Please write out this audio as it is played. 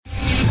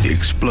The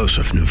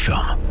explosive new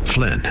film,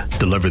 Flynn,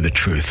 deliver the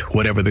truth,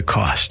 whatever the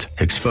cost,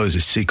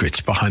 exposes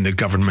secrets behind the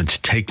government's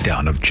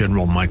takedown of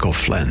General Michael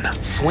Flynn.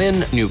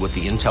 Flynn knew what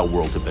the intel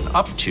world had been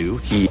up to.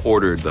 He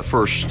ordered the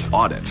first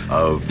audit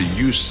of the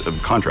use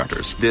of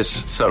contractors.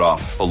 This set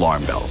off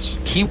alarm bells.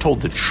 He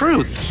told the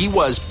truth. He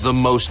was the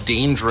most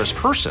dangerous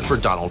person for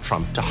Donald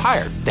Trump to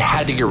hire. They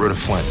had to get rid of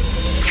Flynn.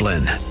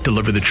 Flynn,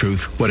 deliver the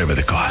truth, whatever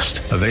the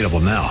cost. Available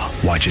now.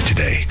 Watch it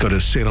today. Go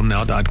to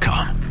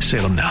salemnow.com.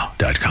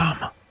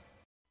 salemnow.com.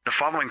 The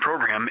following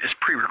program is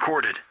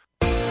pre-recorded.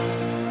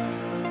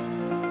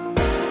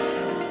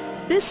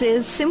 This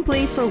is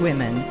Simply for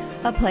Women,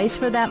 a place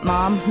for that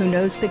mom who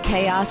knows the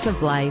chaos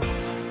of life,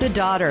 the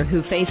daughter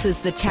who faces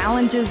the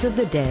challenges of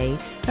the day,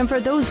 and for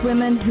those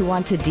women who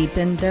want to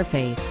deepen their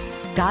faith.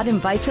 God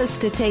invites us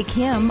to take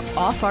Him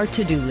off our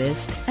to-do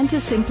list and to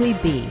simply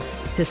be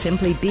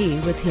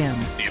with Him.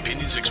 The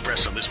opinions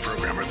expressed on this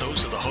program are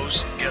those of the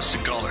hosts, guests,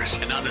 and callers,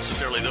 and not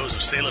necessarily those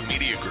of Salem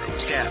Media Group,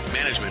 staff,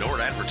 management,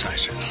 or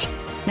advertisers.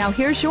 Now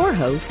here's your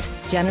host,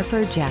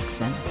 Jennifer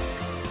Jackson.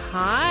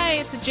 Hi,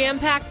 it's a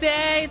jam-packed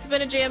day. It's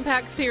been a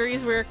jam-packed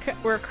series. We're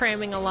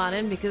cramming a lot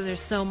in because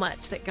there's so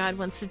much that God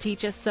wants to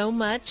teach us, so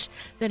much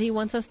that He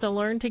wants us to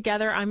learn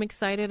together. I'm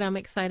excited. I'm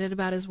excited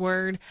about His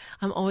Word.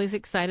 I'm always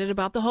excited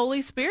about the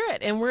Holy Spirit.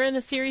 And we're in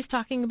a series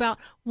talking about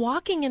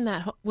walking in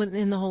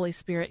the Holy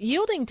Spirit,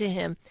 yielding to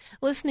Him,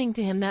 listening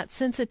to Him, that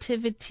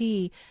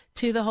sensitivity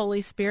to the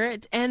Holy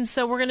Spirit. And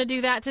so we're going to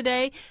do that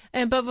today.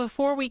 But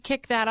before we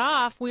kick that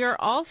off, we are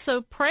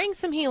also praying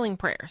some healing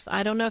prayers.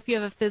 I don't know if you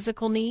have a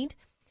physical need.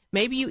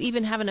 Maybe you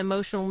even have an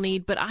emotional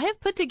need, but I have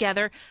put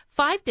together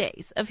 5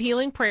 days of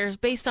healing prayers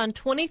based on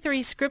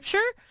 23 scriptures.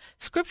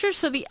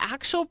 So the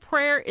actual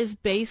prayer is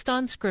based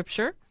on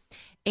scripture.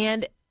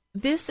 And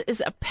this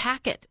is a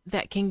packet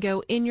that can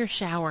go in your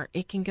shower.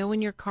 It can go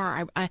in your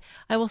car. I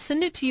will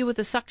send it to you with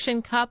a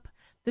suction cup.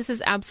 This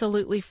is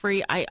absolutely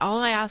free. All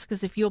I ask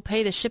is if you'll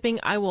pay the shipping,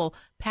 I will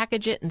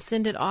package it and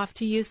send it off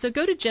to you. So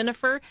go to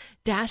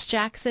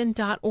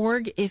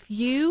jennifer-jackson.org if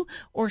you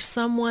or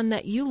someone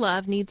that you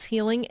love needs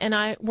healing.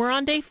 And we're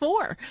on day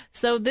 4.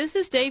 So this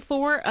is day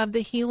 4 of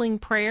the healing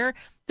prayer.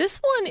 This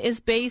one is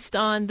based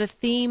on the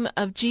theme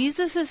of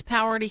Jesus'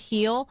 power to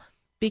heal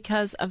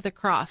because of the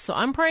cross. So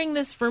I'm praying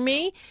this for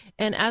me.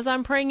 And as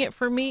I'm praying it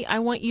for me, I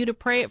want you to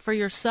pray it for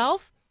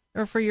yourself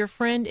or for your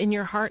friend in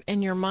your heart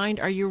and your mind.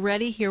 Are you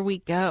ready? Here we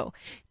go.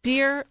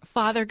 Dear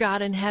Father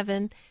God in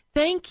heaven,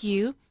 thank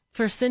you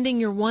for sending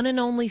your one and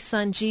only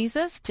Son,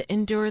 Jesus, to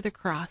endure the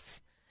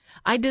cross.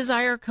 I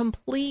desire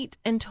complete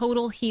and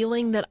total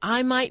healing that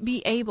I might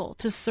be able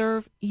to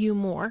serve you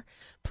more.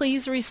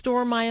 Please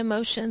restore my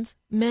emotions,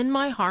 mend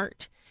my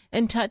heart,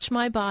 and touch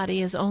my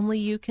body as only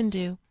you can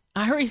do.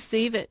 I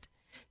receive it.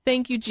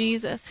 Thank you,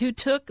 Jesus, who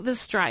took the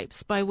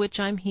stripes by which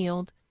I'm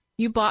healed.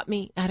 You bought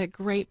me at a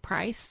great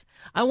price.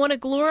 I want to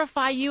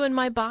glorify you in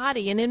my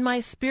body and in my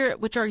spirit,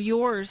 which are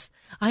yours.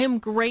 I am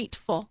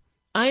grateful.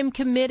 I am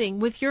committing,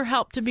 with your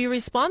help, to be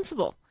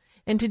responsible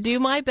and to do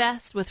my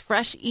best with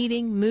fresh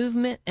eating,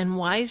 movement, and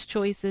wise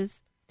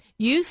choices.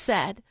 You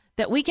said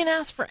that we can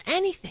ask for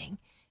anything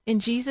in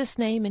Jesus'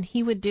 name, and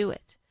He would do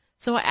it.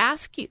 So I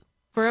ask you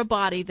for a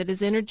body that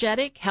is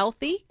energetic,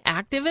 healthy,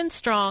 active, and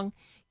strong.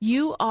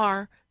 You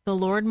are the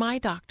Lord, my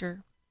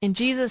doctor. In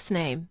Jesus'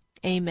 name,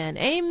 amen.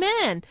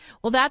 Amen.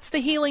 Well, that's the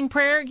healing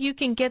prayer. You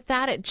can get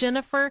that at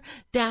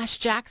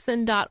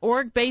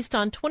jennifer-jackson.org based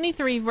on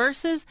 23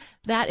 verses.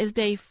 That is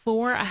day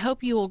 4. I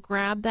hope you will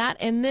grab that.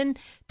 And then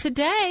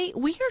today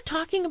we are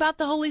talking about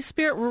the Holy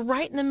Spirit. We're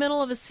right in the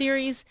middle of a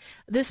series.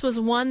 This was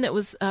one that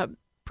was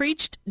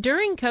preached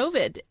during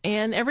COVID,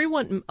 and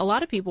a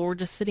lot of people were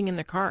just sitting in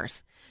their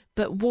cars.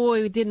 But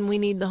boy, didn't we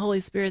need the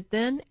Holy Spirit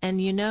then. And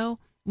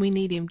we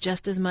need Him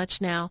just as much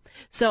now.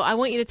 So I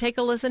want you to take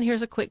a listen.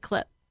 Here's a quick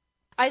clip.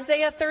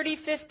 Isaiah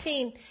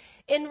 30:15,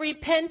 in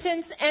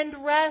repentance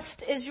and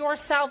rest is your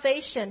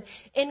salvation.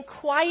 In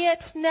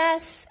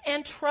quietness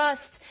and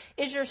trust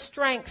is your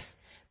strength,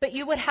 but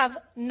you would have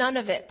none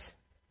of it.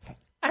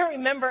 I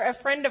remember a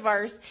friend of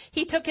ours,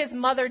 he took his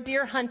mother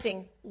deer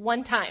hunting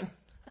one time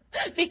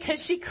because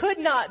she could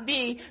not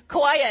be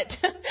quiet.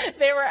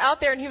 They were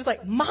out there and he was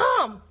like,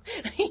 Mom,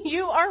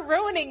 you are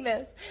ruining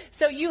this.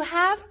 So you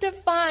have to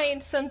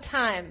find some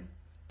time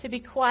to be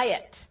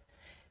quiet,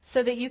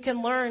 so that you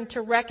can learn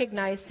to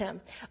recognize Him.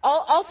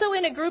 Also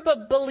in a group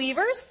of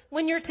believers,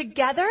 when you're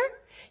together,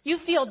 you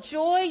feel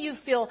joy, you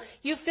feel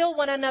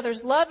one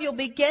another's love, you'll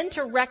begin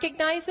to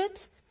recognize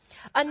it.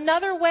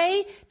 Another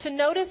way to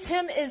notice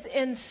Him is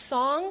in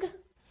song.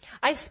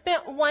 I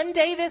spent one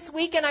day this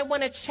week, and I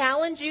want to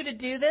challenge you to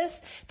do this.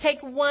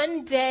 Take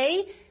one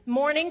day,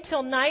 morning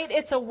till night.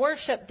 It's a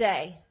worship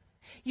day.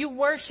 You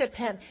worship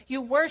Him,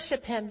 you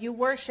worship Him, you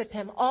worship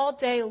Him all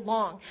day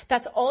long.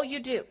 That's all you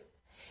do.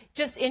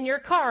 Just in your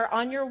car,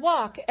 on your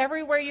walk,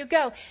 everywhere you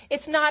go.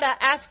 It's not a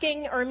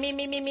asking or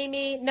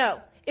me.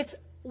 No, it's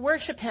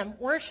worship Him,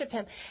 worship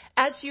Him.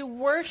 As you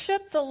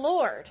worship the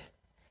Lord,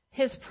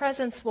 His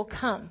presence will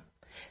come.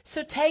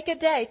 So take a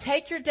day,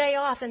 take your day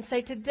off and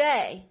say,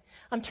 today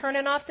I'm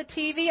turning off the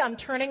TV. I'm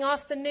turning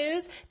off the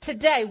news.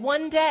 Today,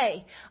 one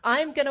day,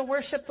 I'm going to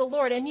worship the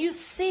Lord. And you'll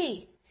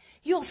see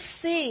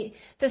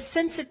the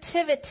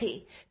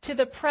sensitivity to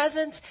the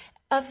presence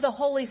of the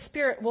Holy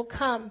Spirit will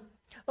come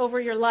over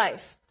your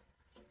life.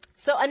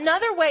 So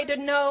another way to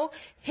know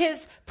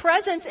his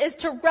presence is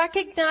to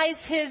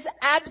recognize his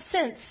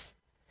absence.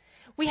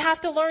 We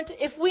have to learn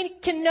if we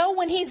can know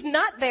when he's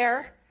not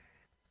there,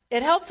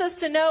 it helps us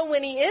to know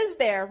when he is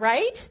there,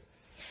 right?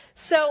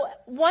 So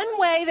one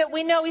way that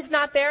we know he's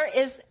not there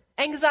is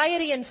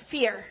anxiety and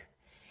fear.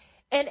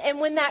 And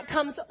when that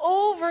comes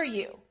over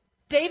you,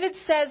 David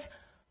says,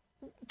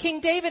 King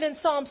David in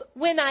Psalms,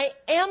 when I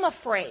am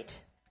afraid,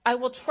 I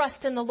will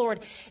trust in the Lord.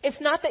 It's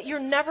not that you're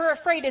never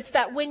afraid. It's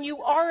that when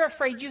you are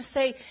afraid, you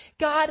say,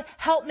 God,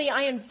 help me.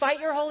 I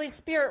invite your Holy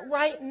Spirit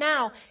right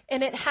now.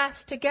 And it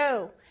has to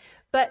go.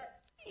 But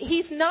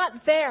he's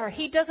not there.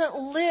 He doesn't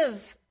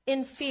live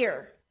in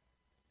fear.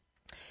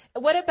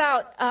 What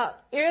about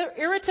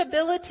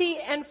irritability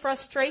and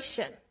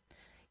frustration?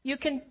 You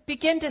can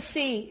begin to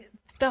see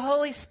the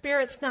Holy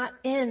Spirit's not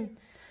in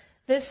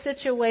this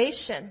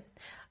situation.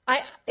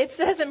 It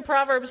says in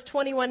Proverbs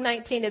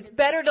 21:19, it's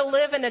better to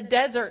live in a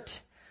desert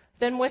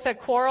than with a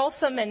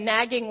quarrelsome and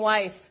nagging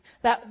wife.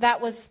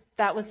 That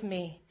was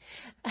me.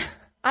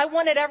 I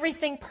wanted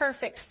everything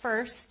perfect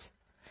first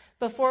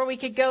before we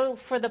could go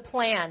for the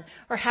plan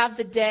or have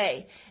the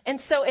day. And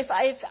so if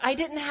I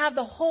didn't have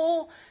the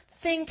whole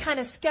thing kind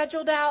of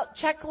scheduled out,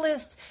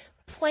 checklist,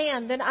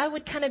 plan, then I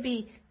would kind of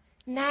be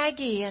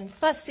naggy and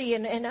fussy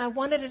and I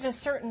wanted it a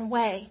certain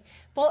way.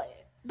 Well,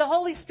 the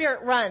Holy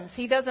Spirit runs.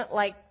 He doesn't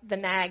like the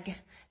nag.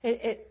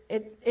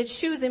 It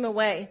shoos him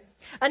away.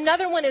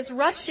 Another one is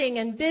rushing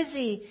and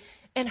busy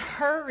and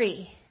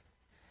hurry.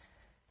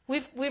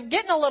 We've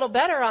getting a little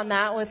better on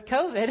that with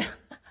COVID,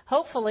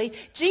 hopefully.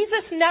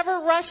 Jesus never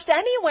rushed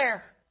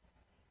anywhere.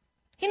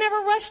 He never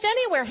rushed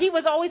anywhere. He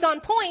was always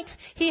on point.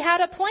 He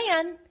had a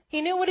plan.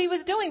 He knew what he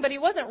was doing, but he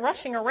wasn't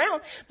rushing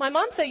around. My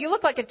mom said, you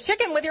look like a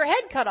chicken with your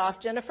head cut off,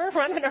 Jennifer,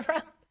 running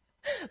around.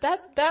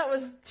 That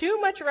was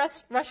too much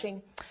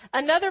rushing.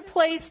 Another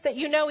place that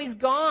you know he's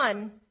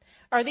gone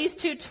are these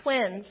two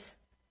twins.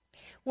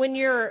 When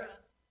you're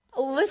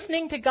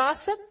listening to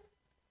gossip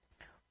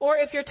or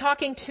if you're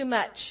talking too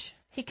much,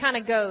 he kind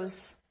of goes.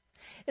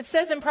 It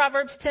says in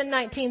Proverbs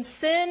 10:19,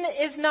 sin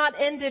is not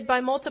ended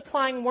by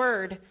multiplying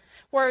words,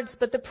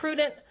 but the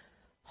prudent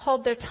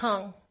hold their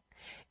tongue.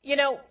 You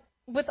know,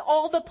 with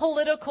all the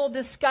political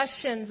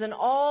discussions and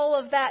all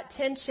of that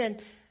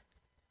tension,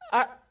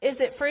 is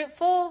it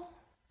fruitful?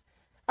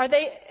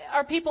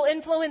 Are people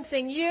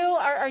influencing you?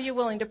 Are you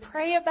willing to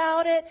pray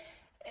about it?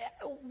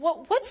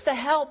 What's the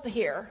help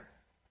here?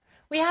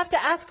 We have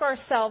to ask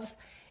ourselves,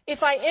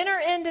 if I enter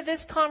into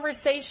this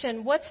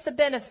conversation, what's the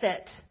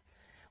benefit?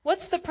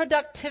 What's the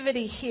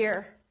productivity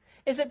here?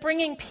 Is it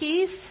bringing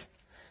peace?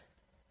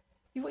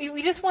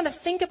 We just want to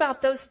think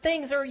about those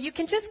things, or you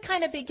can just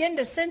kind of begin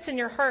to sense in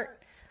your heart,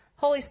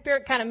 Holy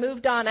Spirit kind of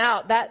moved on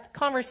out. That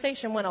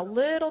conversation went a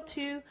little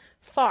too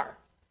far.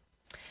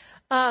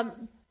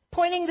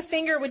 Pointing the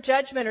finger with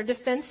judgment or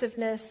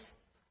defensiveness.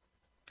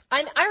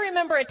 I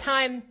remember a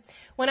time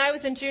when I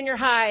was in junior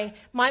high,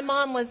 my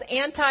mom was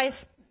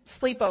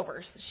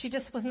anti-sleepovers. She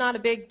just was not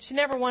she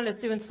never wanted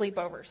us doing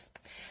sleepovers.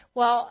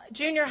 Well,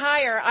 junior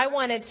higher, I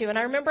wanted to. And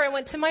I remember I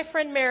went to my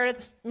friend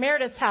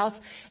Meredith's house,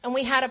 and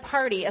we had a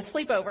party, a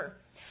sleepover.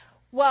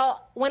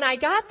 Well, when I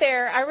got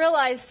there, I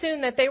realized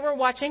soon that they were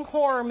watching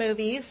horror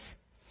movies.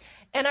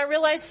 And I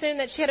realized soon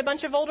that she had a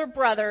bunch of older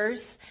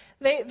brothers.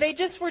 They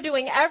just were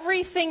doing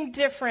everything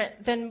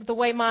different than the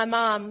way my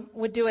mom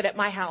would do it at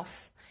my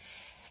house.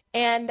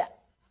 And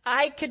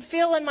I could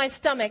feel in my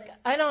stomach,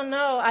 I don't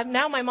know,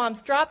 now my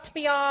mom's dropped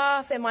me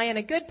off. Am I in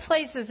a good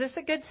place? Is this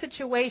a good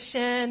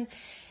situation?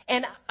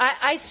 And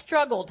I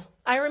struggled.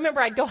 I remember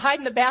I'd go hide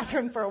in the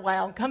bathroom for a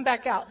while and come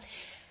back out.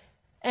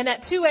 And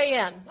at 2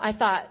 a.m., I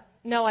thought,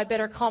 no, I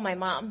better call my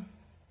mom.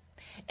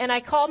 And I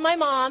called my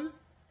mom,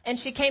 and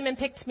she came and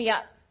picked me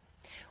up.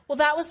 Well,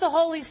 that was the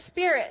Holy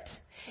Spirit.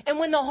 And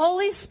when the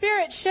Holy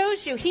Spirit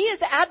shows you, he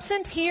is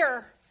absent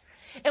here.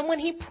 And when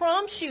he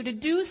prompts you to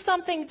do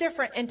something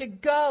different and to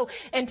go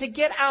and to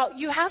get out,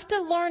 you have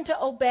to learn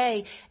to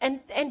obey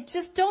and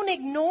just don't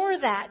ignore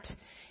that.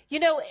 You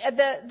know,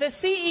 the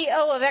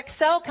CEO of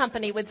Excel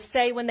company would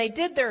say when they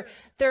did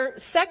their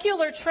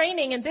secular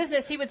training in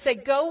business, he would say,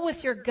 go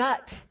with your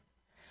gut.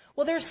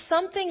 Well, there's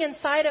something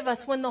inside of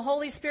us when the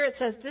Holy Spirit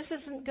says, this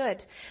isn't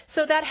good.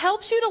 So that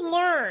helps you to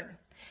learn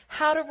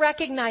how to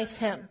recognize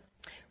him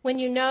when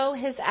you know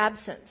his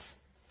absence.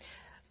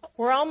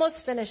 We're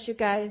almost finished, you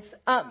guys.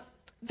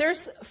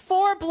 There's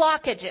 4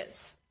 blockages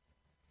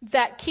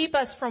that keep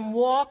us from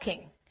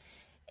walking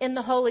in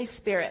the Holy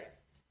Spirit.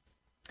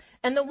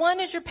 And the one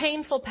is your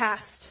painful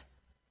past.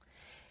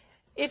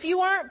 If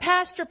you aren't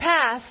past your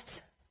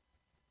past,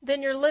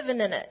 then you're living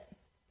in it.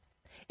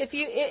 If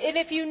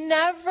you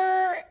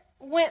never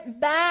went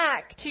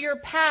back to your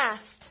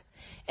past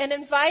and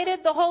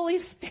invited the Holy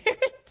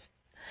Spirit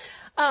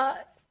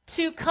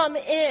to come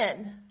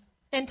in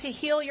and to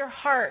heal your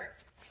heart,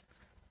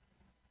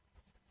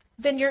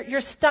 then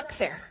you're stuck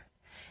there.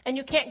 And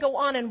you can't go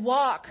on and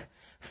walk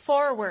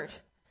forward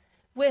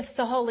with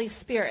the Holy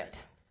Spirit.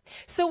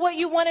 So what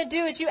you want to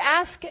do is you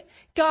ask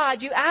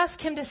God, you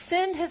ask him to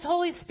send his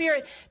Holy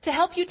Spirit to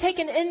help you take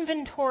an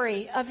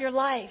inventory of your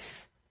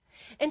life.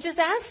 And just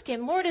ask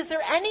him, Lord, is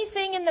there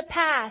anything in the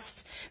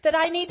past that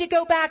I need to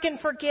go back and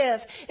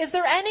forgive? Is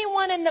there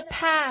anyone in the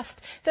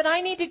past that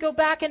I need to go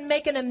back and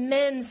make an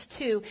amends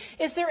to?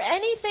 Is there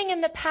anything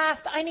in the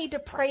past I need to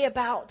pray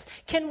about?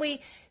 Can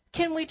we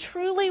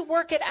truly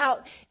work it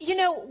out? You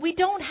know, we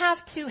don't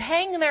have to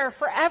hang there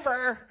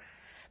forever,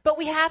 but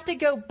we have to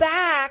go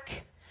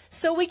back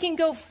so we can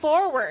go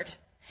forward.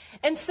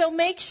 And so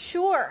make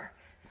sure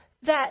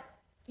that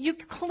you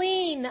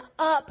clean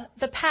up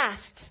the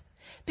past,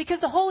 because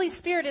the Holy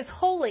Spirit is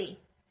holy.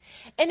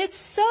 And it's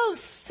so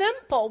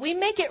simple. We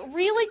make it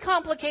really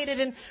complicated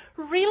and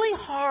really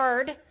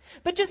hard.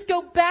 But just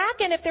go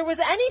back, and if there was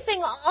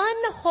anything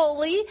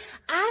unholy,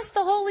 ask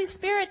the Holy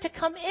Spirit to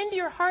come into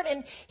your heart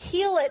and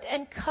heal it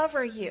and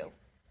cover you.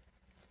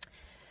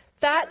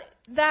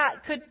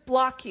 That could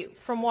block you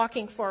from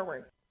walking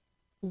forward.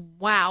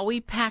 Wow, we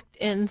packed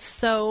in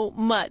so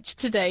much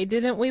today,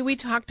 didn't we? We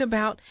talked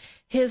about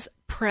his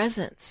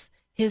presence,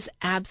 his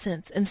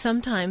absence, and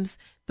sometimes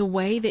the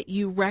way that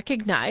you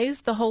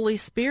recognize the Holy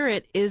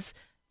Spirit is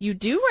you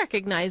do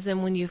recognize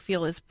him when you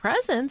feel his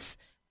presence,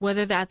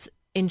 whether that's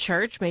in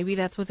church, maybe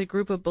that's with a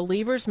group of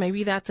believers,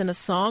 maybe that's in a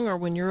song or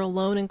when you're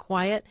alone and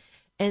quiet,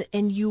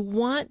 and you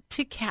want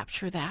to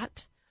capture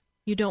that.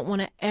 You don't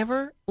want to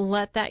ever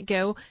let that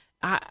go.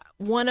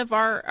 One of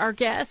our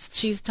guests,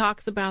 she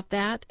talks about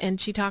that,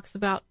 and she talks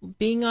about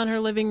being on her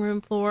living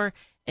room floor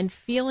and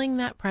feeling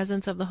that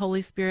presence of the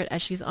Holy Spirit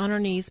as she's on her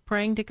knees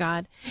praying to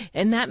God.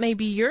 And that may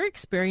be your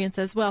experience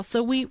as well.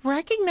 So we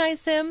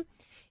recognize him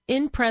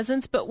in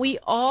presence, but we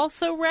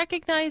also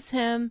recognize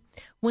him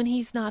when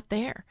he's not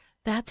there.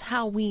 That's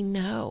how we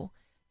know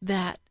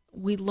that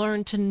we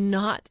learn to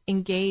not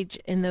engage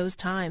in those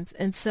times.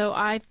 And so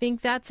I think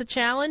that's a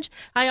challenge.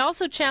 I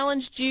also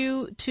challenged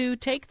you to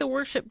take the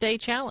Worship Day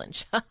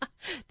Challenge.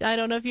 I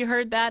don't know if you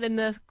heard that in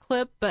the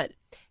clip, but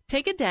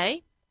take a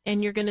day,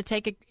 and you're going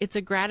to it's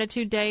a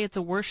gratitude day, it's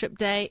a worship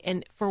day,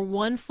 and for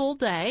one full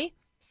day,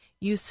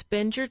 you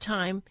spend your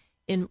time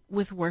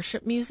with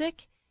worship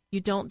music.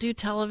 You don't do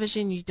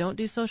television, you don't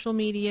do social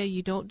media,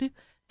 you don't do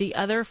the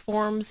other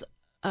forms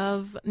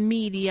of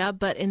media,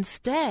 but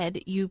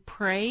instead you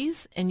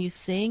praise and you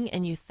sing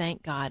and you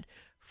thank God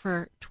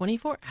for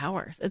 24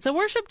 hours. It's a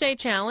Worship Day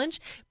Challenge,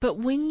 but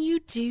when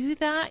you do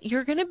that,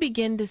 you're going to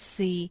begin to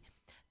see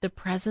the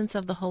presence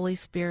of the Holy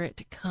Spirit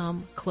to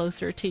come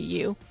closer to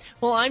you.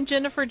 Well, I'm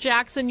Jennifer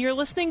Jackson. You're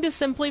listening to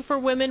Simply for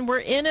Women. We're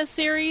in a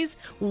series,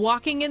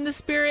 Walking in the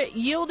Spirit,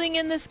 Yielding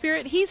in the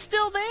Spirit. He's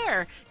still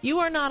there. You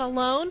are not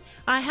alone.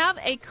 I have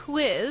a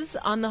quiz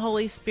on the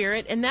Holy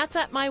Spirit, and that's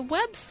at my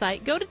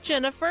website. Go to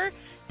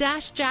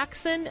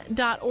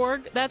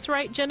Jennifer-Jackson.org. That's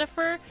right,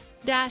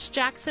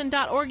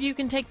 Jennifer-Jackson.org. You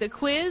can take the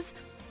quiz.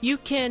 You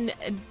can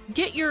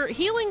get your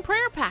healing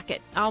prayer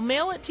packet. I'll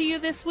mail it to you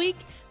this week.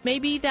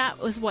 Maybe that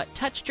was what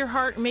touched your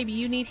heart. Maybe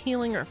you need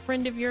healing or a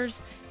friend of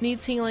yours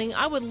needs healing.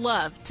 I would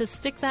love to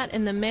stick that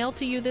in the mail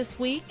to you this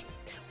week.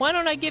 Why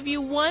don't I give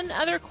you one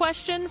other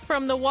question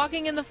from the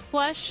Walking in the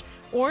Flesh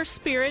or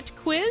Spirit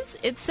quiz?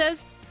 It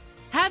says,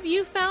 have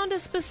you found a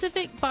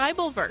specific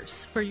Bible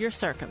verse for your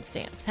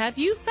circumstance? Have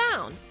you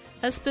found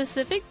a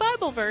specific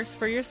Bible verse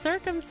for your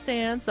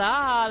circumstance?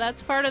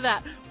 That's part of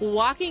that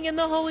Walking in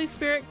the Holy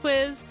Spirit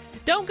quiz.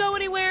 Don't go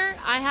anywhere.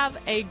 I have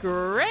a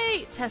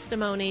great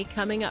testimony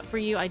coming up for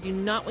you. I do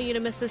not want you to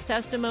miss this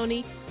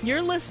testimony.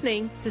 You're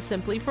listening to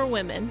Simply for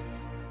Women.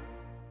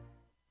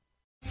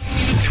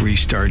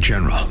 3-star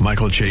General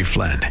Michael J.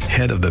 Flynn,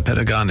 head of the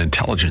Pentagon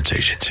Intelligence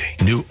Agency,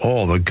 knew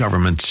all the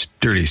government's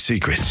dirty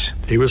secrets.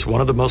 He was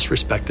one of the most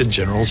respected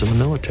generals in the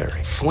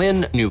military.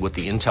 Flynn knew what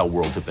the intel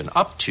world had been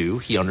up to.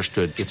 He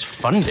understood its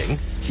funding.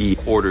 He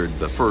ordered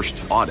the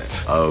first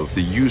audit of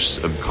the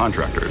use of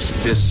contractors.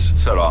 This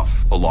set off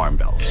alarm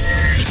bells.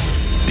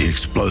 The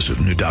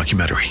explosive new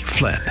documentary,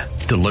 Flynn,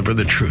 Deliver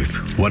the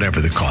Truth, Whatever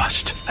the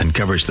Cost,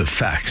 uncovers the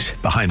facts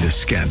behind this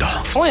scandal.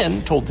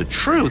 Flynn told the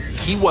truth.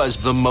 He was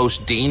the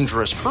most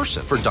dangerous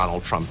person for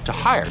Donald Trump to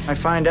hire. I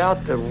find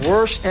out the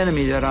worst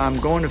enemy that I'm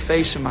going to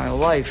face in my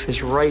life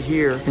is right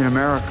here in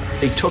America.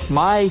 They took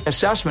my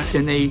assessment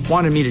and they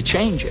wanted me to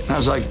change it. And I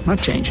was like, I'm not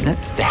changing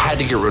it. They had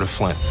to get rid of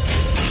Flynn.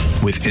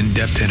 With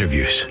in-depth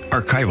interviews,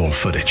 archival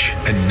footage,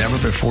 and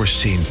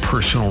never-before-seen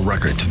personal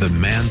records of the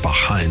man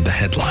behind the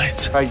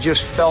headlines. I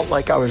just felt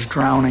like I was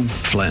drowning.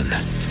 Flynn,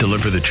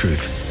 Deliver the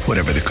Truth,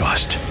 Whatever the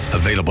Cost.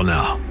 Available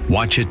now.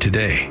 Watch it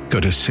today.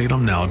 Go to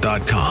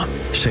salemnow.com.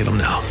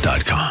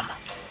 salemnow.com.